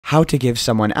how to give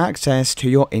someone access to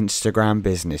your Instagram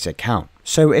business account.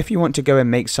 So if you want to go and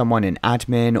make someone an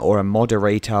admin or a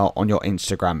moderator on your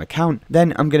Instagram account,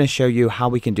 then I'm going to show you how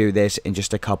we can do this in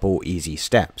just a couple easy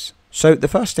steps. So the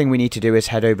first thing we need to do is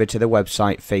head over to the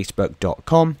website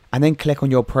facebook.com and then click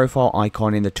on your profile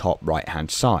icon in the top right hand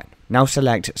side. Now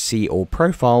select see all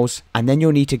profiles and then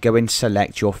you'll need to go and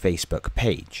select your Facebook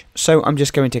page. So I'm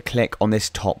just going to click on this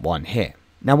top one here.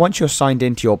 Now once you're signed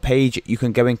into your page, you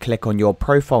can go and click on your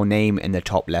profile name in the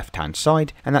top left hand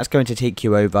side and that's going to take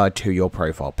you over to your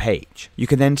profile page. You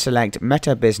can then select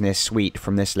Meta Business Suite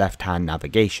from this left hand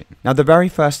navigation. Now the very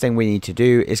first thing we need to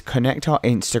do is connect our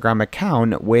Instagram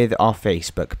account with our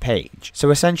Facebook page. So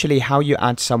essentially how you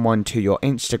add someone to your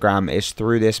Instagram is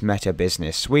through this Meta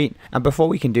Business Suite, and before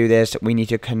we can do this we need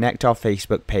to connect our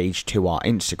Facebook page to our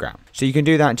Instagram. So you can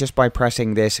do that just by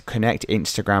pressing this Connect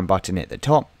Instagram button at the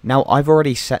top. Now I've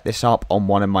already set this up on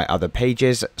one of my other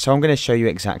pages, so I'm going to show you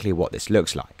exactly what this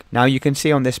looks like. Now you can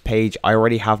see on this page I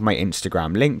already have my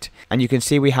Instagram linked, and you can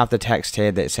see we have the text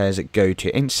here that says go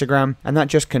to Instagram, and that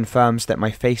just confirms that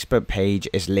my Facebook page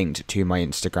is linked to my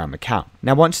Instagram account.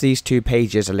 Now once these two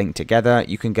pages are linked together,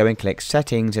 you can go and click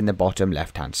settings in the bottom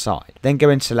left hand side. Then go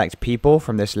and select people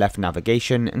from this left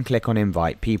navigation and click on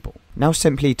invite people. Now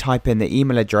simply type in the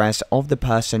email address of the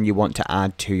person you want to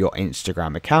add to your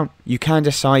Instagram account. You can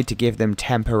decide to give them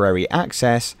temporary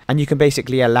access, and you can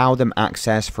basically allow them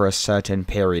access for a certain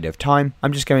period of time.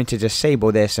 I'm just going to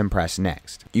disable this and press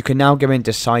next. You can now go and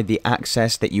decide the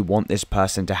access that you want this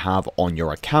person to have on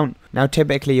your account. Now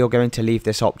typically you're going to leave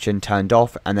this option turned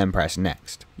off and then press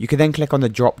next. You can then click on the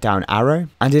drop down arrow,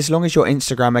 and as long as your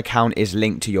Instagram account is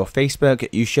linked to your Facebook,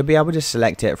 you should be able to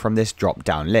select it from this drop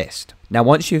down list. Now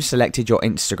once you've selected your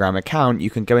Instagram account, you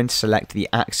can go and select the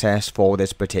access for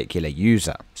this particular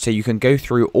user. So you can go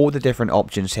through all the different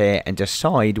options here and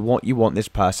decide what you want this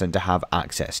person to have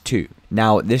access to.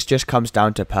 Now this just comes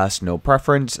down to personal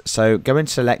preference, so go and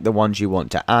select the ones you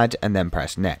want to add and then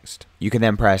press next. You can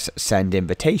then press send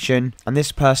invitation, and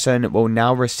this person will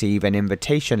now receive an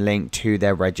invitation link to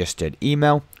their registered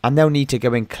email, and they'll need to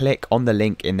go and click on the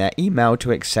link in their email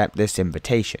to accept this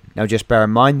invitation. Now just bear in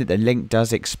mind that the link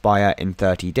does expire in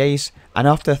 30 days, and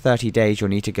after 30 days you'll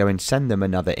need to go and send them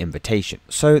another invitation.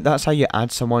 So that's how you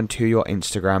add someone to your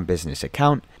Instagram business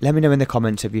account. Let me know in the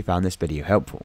comments if you found this video helpful.